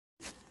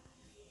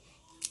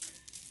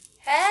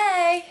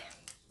Hey!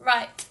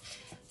 Right,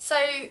 so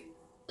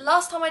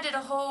last time I did a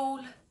haul,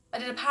 I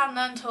did a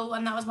Poundland haul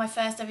and that was my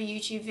first ever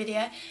YouTube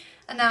video,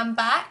 and now I'm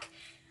back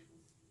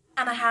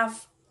and I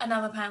have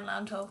another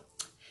Poundland haul.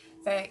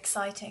 Very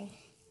exciting.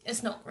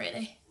 It's not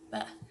really,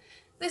 but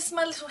this is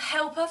my little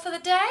helper for the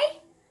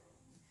day.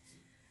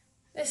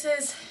 This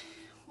is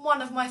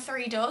one of my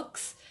 3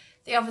 dogs.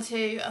 The other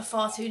 2 are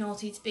far too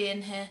naughty to be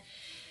in here.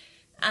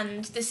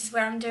 And this is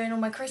where I'm doing all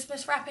my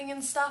Christmas wrapping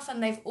and stuff,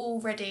 and they've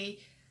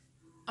already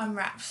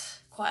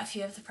unwrapped quite a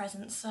few of the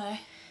presents, so.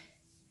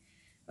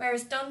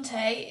 Whereas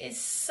Dante is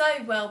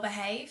so well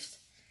behaved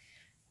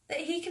that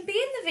he can be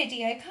in the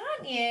video,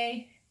 can't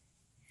you?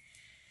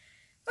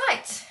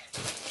 Right,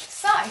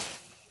 so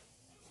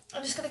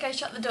I'm just going to go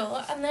shut the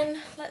door and then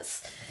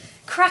let's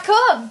crack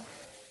on.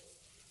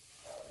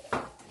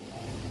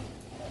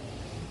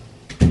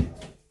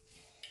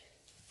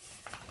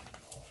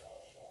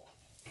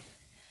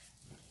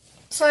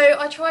 So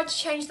I tried to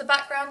change the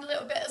background a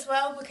little bit as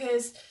well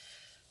because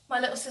my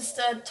little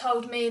sister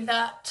told me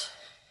that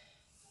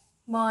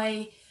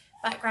my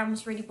background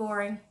was really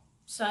boring.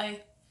 So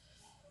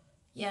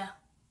yeah,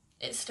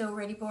 it's still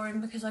really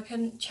boring because I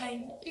couldn't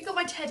change. You got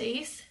my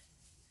teddies.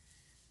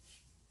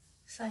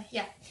 So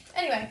yeah.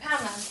 Anyway,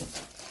 Poundland.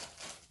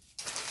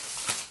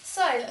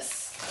 So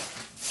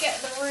let's get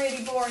the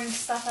really boring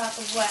stuff out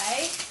of the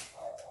way.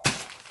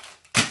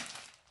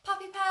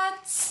 Puppy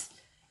pads,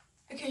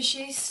 because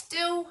she's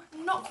still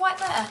not quite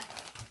there.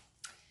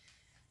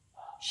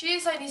 She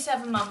is only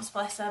 7 months,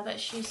 bless her, but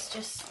she's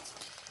just...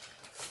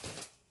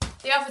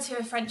 The other 2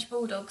 are French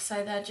Bulldogs,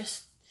 so they're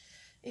just...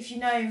 If you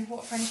know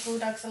what French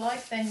Bulldogs are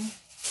like, then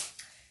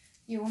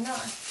you will know.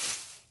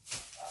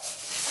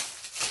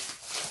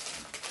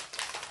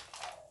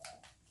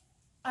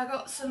 I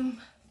got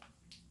some...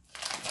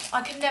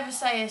 I can never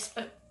say this,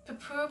 but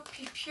pot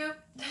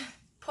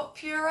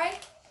puree.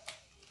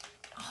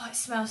 Oh, it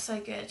smells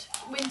so good.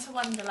 Winter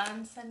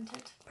Wonderland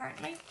scented,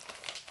 apparently.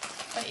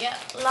 But yeah,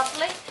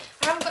 lovely.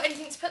 I haven't got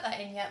anything to put that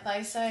in yet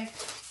though, so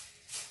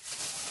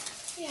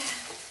yeah.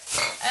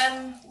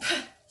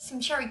 Some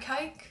cherry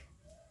coke.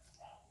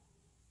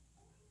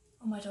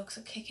 Oh, my dogs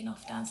are kicking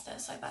off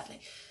downstairs so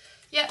badly.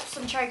 Yep,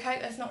 some cherry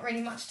coke. There's not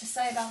really much to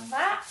say about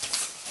that.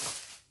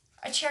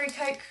 A cherry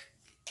coke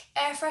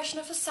air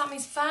freshener for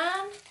Sammy's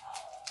van.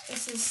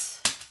 This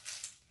is...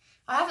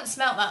 I haven't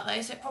smelt that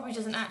though, so it probably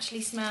doesn't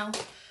actually smell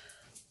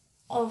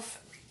of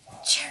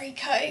cherry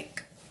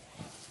coke.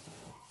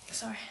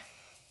 Sorry.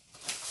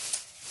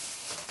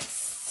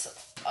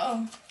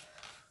 Oh,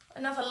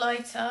 another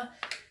lighter.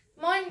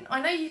 Mine, I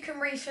know you can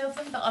refill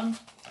them, but I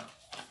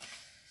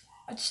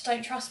just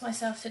don't trust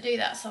myself to do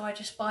that, so I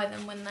just buy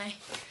them when they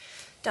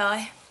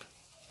die.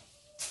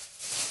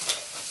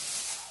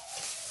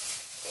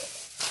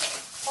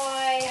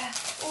 I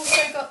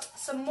also got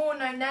some more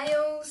no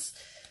nails.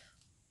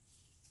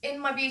 In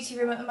my beauty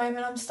room at the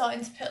moment, I'm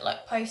starting to put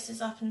like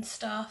posters up and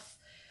stuff.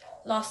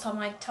 Last time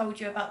I told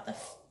you about the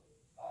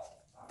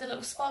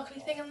little sparkly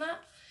thing and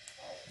that.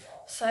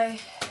 So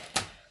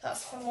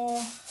that's for more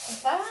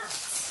of that.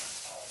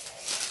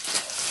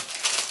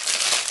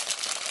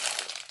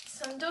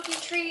 Some doggy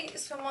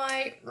treats for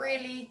my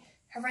really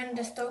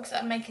horrendous dogs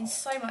that are making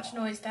so much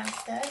noise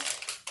downstairs.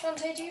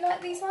 Dante, do you like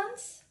these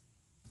ones?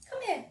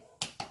 Come here.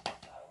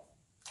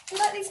 Do you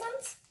like these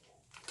ones?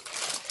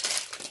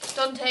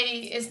 Dante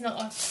is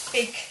not a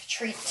big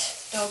treat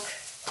dog,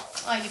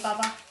 are you,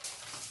 Bubba?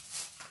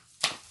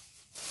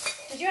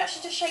 Did you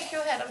actually just shake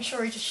your head? I'm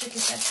sure he just shook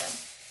his head then.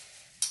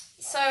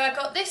 So I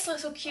got this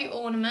little cute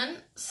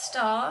ornament,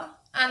 star,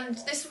 and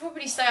this will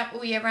probably stay up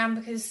all year round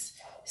because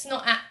it's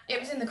not it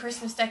was in the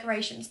Christmas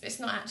decorations, but it's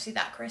not actually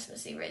that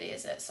Christmassy really,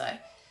 is it? So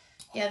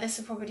yeah, this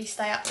will probably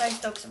stay up. Those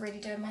dogs are really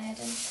doing my head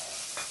in.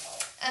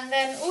 And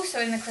then also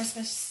in the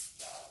Christmas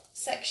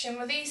section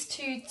were these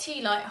 2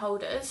 tea light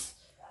holders,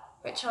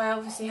 which I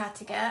obviously had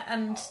to get,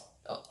 and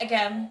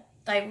again,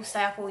 they will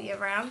stay up all year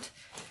round.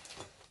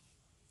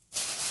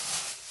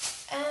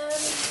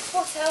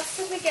 What else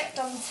did we get,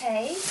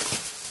 Dante?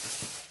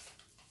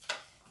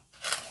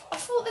 I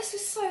thought this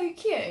was so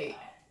cute.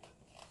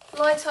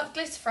 Light up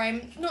glitter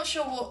frame. Not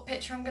sure what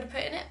picture I'm going to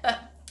put in it, but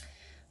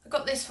I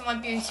got this for my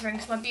beauty room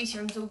because my beauty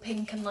room's all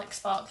pink and like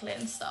sparkly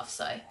and stuff.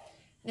 So, and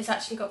it's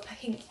actually got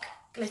pink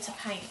glitter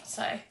paint.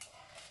 So,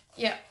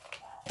 yeah,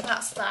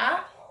 that's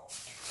that.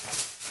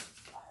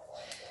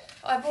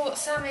 I bought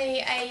Sammy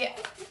a...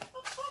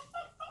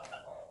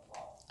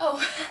 Oh,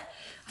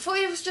 I thought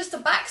it was just a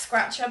back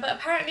scratcher, but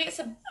apparently it's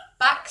a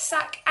back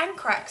sack and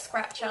crack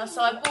scratcher.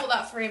 So I bought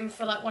that for him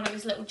for like one of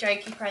his little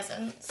jokey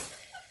presents.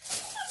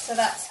 So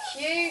that's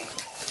cute.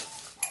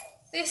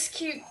 This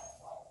cute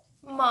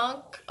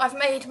mug, I've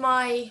made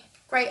my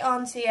great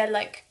auntie a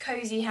like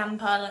cozy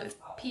hamper, like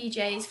with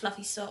PJs,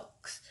 fluffy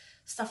socks,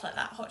 stuff like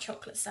that, hot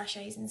chocolate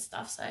sachets and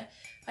stuff. So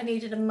I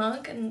needed a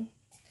mug and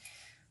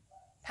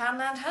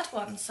Poundland had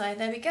one, so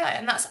there we go.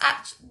 And that's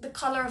actually the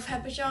colour of her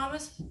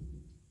pyjamas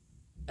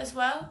as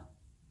well.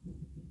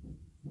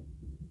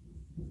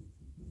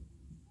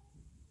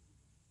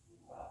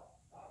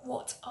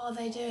 What are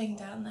they doing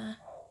down there?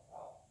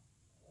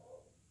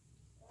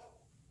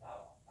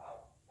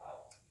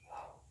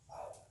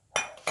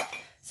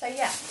 So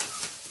yeah,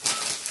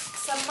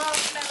 some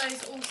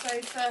marshmallows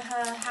also for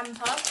her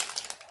hamper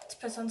to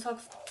put on top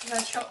of her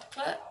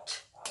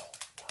chocolate.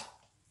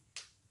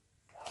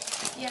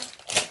 Yeah.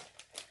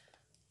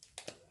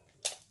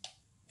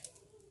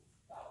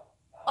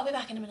 I'll be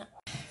back in a minute.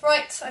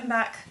 Right, I'm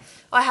back.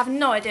 I have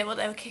no idea what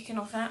they were kicking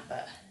off at,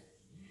 but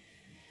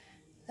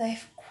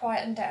they've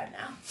quietened down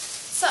now.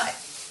 So,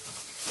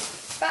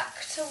 back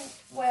to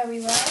where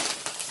we were.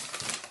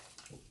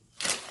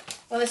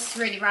 Well, this is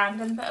really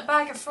random, but a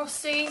bag of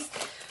Frosties.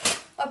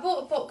 I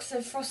bought a box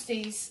of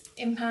Frosties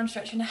in Pound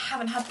Stretch and I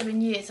haven't had them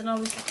in years, and I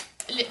was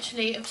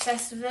literally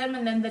obsessed with them,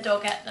 and then the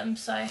dog ate them,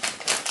 so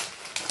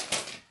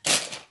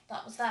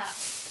that was that.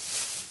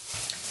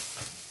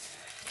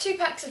 2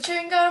 packs of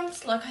chewing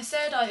gums. Like I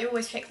said, I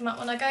always pick them up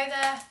when I go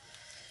there.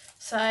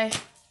 So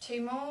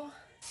 2 more.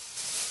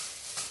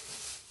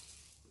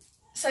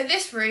 So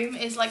this room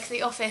is like the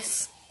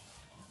officey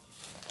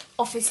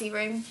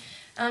room,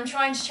 and I'm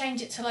trying to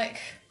change it to like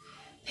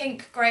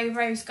pink, grey,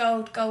 rose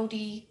gold,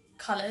 goldy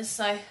colours.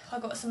 So I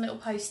got some little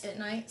post-it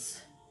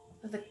notes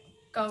with a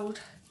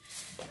gold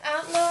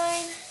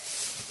outline.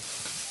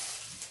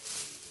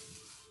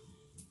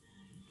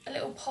 A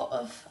little pot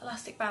of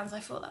elastic bands. I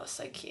thought that was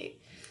so cute.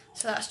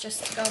 So that's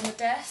just to go on the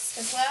desk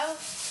as well.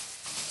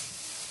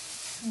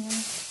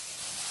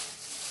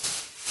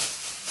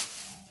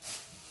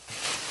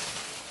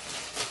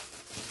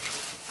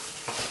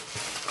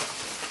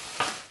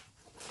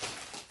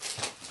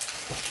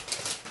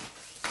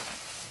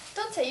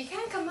 Dante, you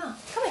can come out.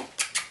 Come in.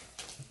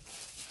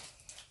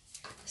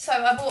 So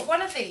I bought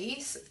one of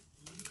these.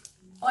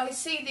 I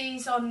see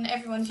these on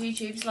everyone's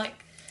YouTubes.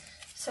 Like,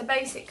 so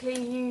basically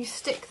you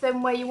stick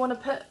them where you want to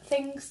put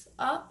things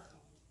up,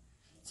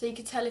 so you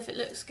can tell if it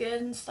looks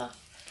good and stuff.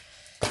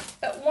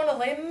 But one of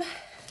them,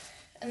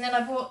 and then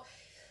I bought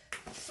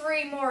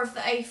 3 more of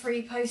the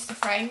A3 poster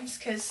frames,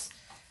 because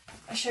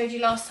I showed you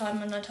last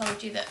time and I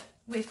told you that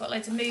we've got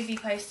loads of movie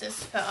posters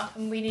to put up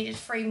and we needed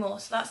 3 more,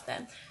 so that's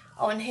them.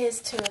 Oh, and here's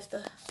 2 of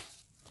the,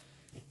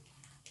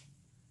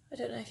 I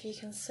don't know if you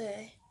can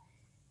see.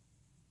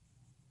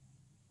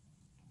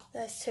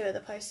 There's 2 of the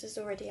posters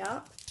already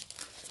up.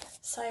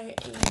 So yeah.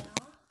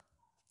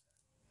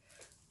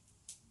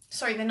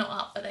 Sorry, they're not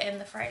up, but they're in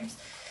the frames.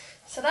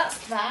 So that's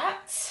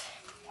that.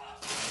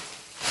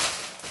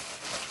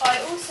 I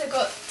also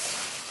got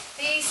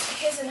these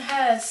his and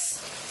hers.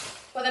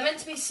 Well, they're meant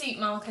to be seat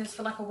markers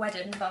for like a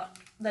wedding, but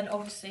then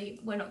obviously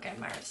we're not getting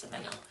married, so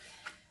they're not.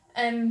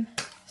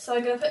 So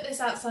I'm going to put this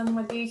outside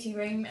my beauty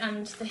room,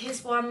 and the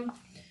his one,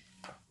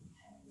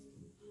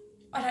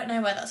 I don't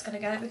know where that's going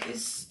to go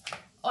because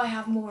I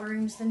have more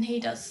rooms than he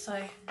does,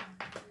 so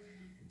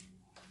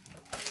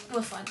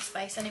we'll find a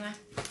space anyway.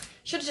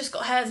 Should have just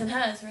got hers and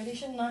hers, really,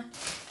 shouldn't I?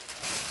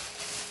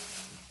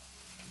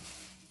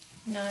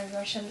 No,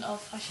 I shouldn't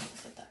have. I shouldn't have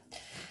said that.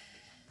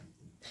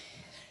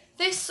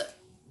 This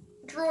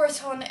Draw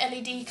It On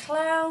LED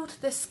cloud.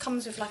 This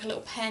comes with like a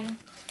little pen,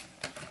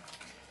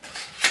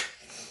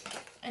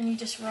 and you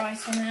just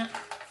write on it.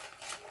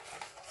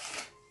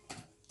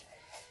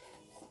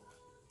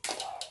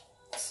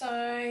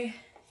 So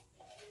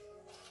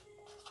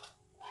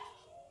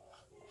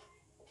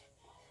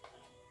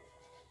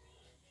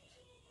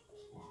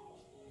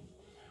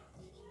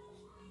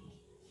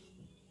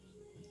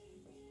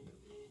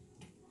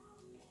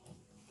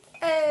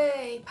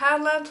hey,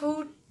 Poundland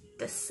till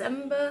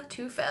December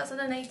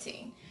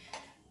 2018.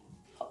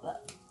 Pop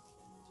that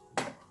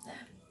there.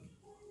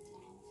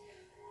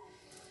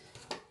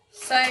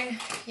 So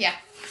yeah,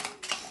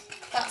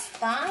 that's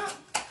that.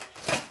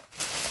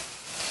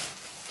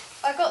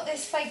 I got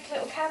this fake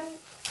little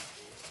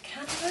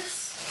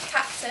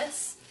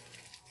cactus.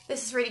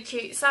 This is really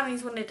cute.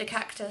 Sammy's wanted a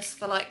cactus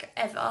for like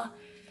ever,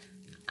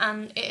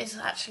 and it is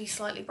actually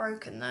slightly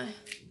broken though.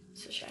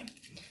 It's a shame.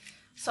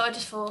 So I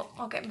just thought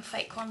I'll get him a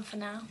fake one for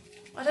now.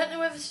 I don't know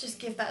whether to just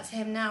give that to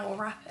him now or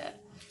wrap it,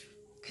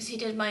 because he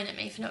did moan at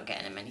me for not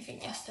getting him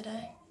anything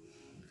yesterday.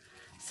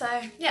 So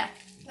yeah,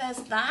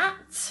 there's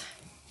that.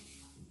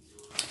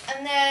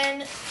 And then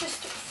just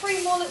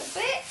 3 more little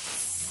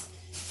bits.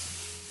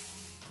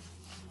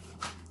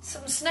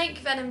 Some snake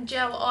venom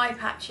gel eye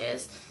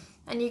patches,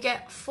 and you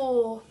get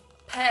 4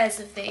 pairs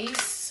of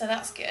these, so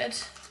that's good.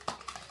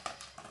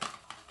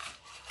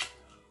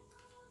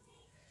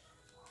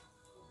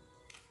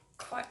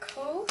 Quite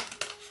cool.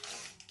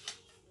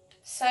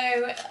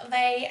 So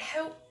they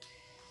help.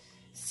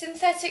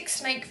 Synthetic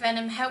snake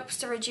venom helps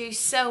to reduce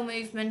cell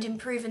movement,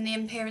 improving the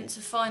appearance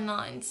of fine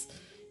lines.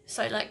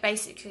 So like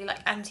basically like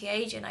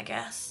anti-aging, I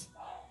guess.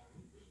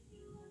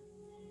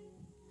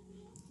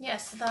 Yeah,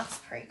 so that's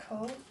pretty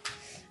cool.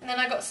 And then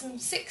I got some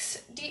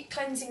 6 deep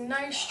cleansing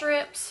nose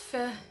strips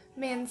for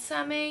me and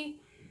Sammy.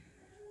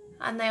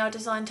 And they are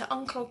designed to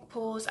unclog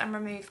pores and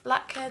remove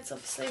blackheads,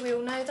 obviously we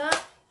all know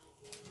that.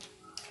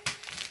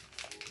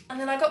 And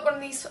then I got one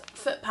of these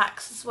foot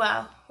packs as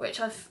well, which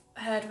I've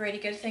heard really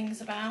good things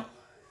about.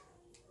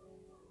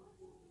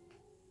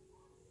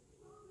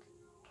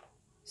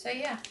 So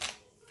yeah,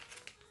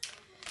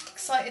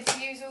 excited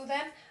to use all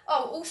them.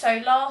 Oh, also,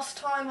 last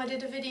time I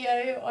did a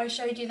video, I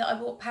showed you that I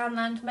bought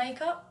Poundland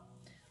makeup.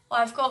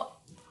 I've got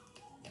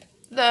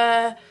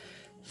the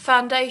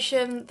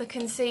foundation, the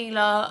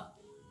concealer,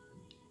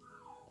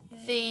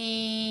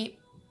 the,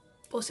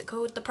 what's it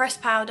called, the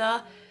pressed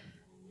powder,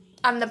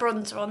 and the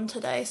bronzer on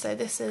today, so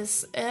this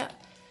is it.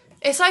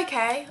 It's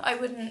okay, I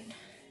wouldn't,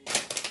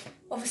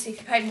 obviously if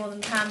you paid more than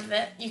 £1 of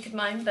it, you could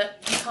moan, but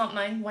you can't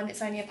moan when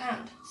it's only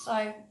 £1.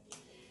 So,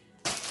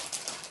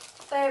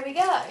 there we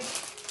go.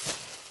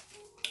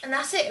 And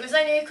that's it. It was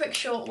only a quick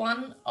short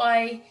one.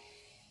 What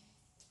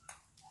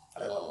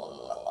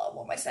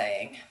am I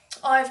saying?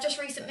 I've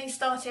just recently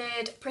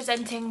started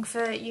presenting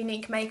for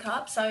Unique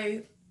Makeup,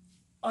 so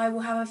I will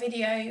have a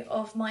video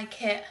of my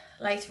kit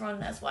later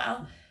on as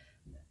well.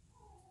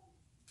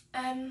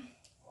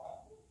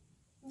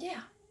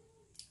 Yeah,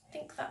 I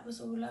think that was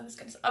all I was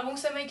going to say. I'm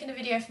also making a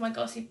video for my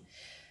Glossy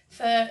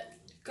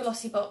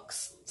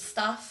Box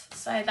stuff,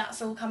 so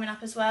that's all coming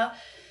up as well.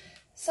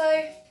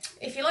 So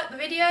if you like the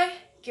video,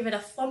 give it a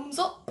thumbs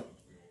up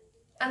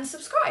and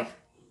subscribe,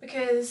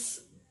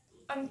 because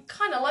I'm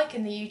kind of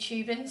liking the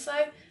YouTubing, so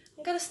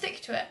I'm going to stick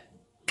to it.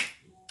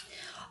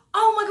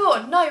 Oh my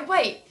god, no,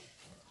 wait.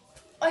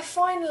 I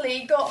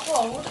finally got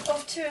hold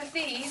of 2 of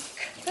these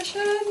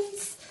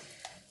cushions.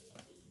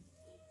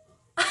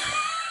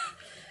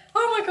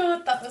 Oh my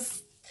god, that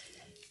was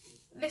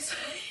this way.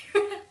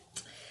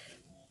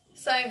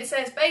 So it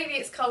says, baby,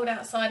 it's cold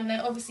outside, and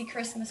they're obviously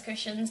Christmas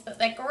cushions, but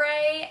they're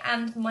grey,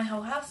 and my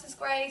whole house is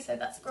grey, so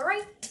that's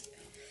great.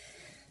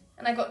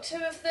 And I got 2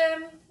 of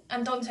them,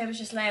 and Dante was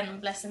just laying on,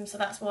 bless him, so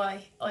that's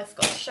why I've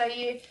got to show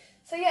you.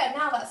 So yeah,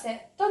 now that's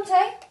it.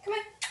 Dante, come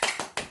here.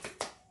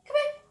 Come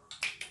here.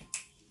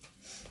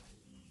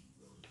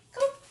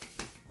 Come on.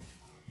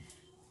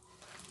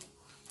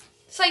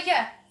 So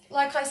yeah,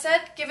 like I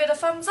said, give it a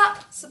thumbs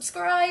up,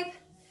 subscribe,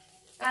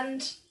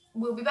 and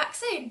we'll be back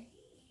soon.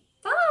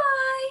 Bye.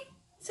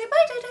 Say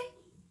bye,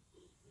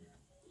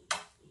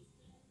 Dodo.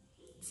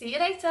 See you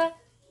later.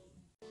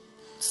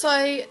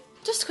 So,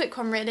 just a quick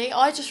one really.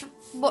 I just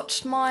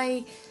watched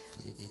my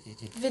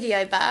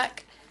video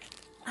back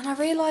and I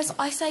realised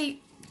I say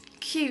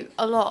cute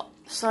a lot.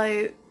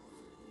 So,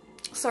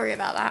 sorry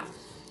about that.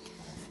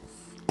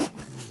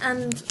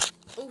 And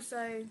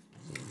also,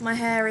 my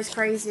hair is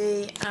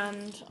crazy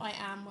and I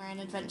am wearing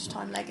Adventure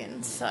Time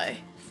leggings. So,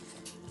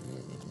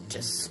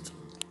 just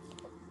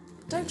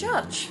don't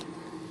judge.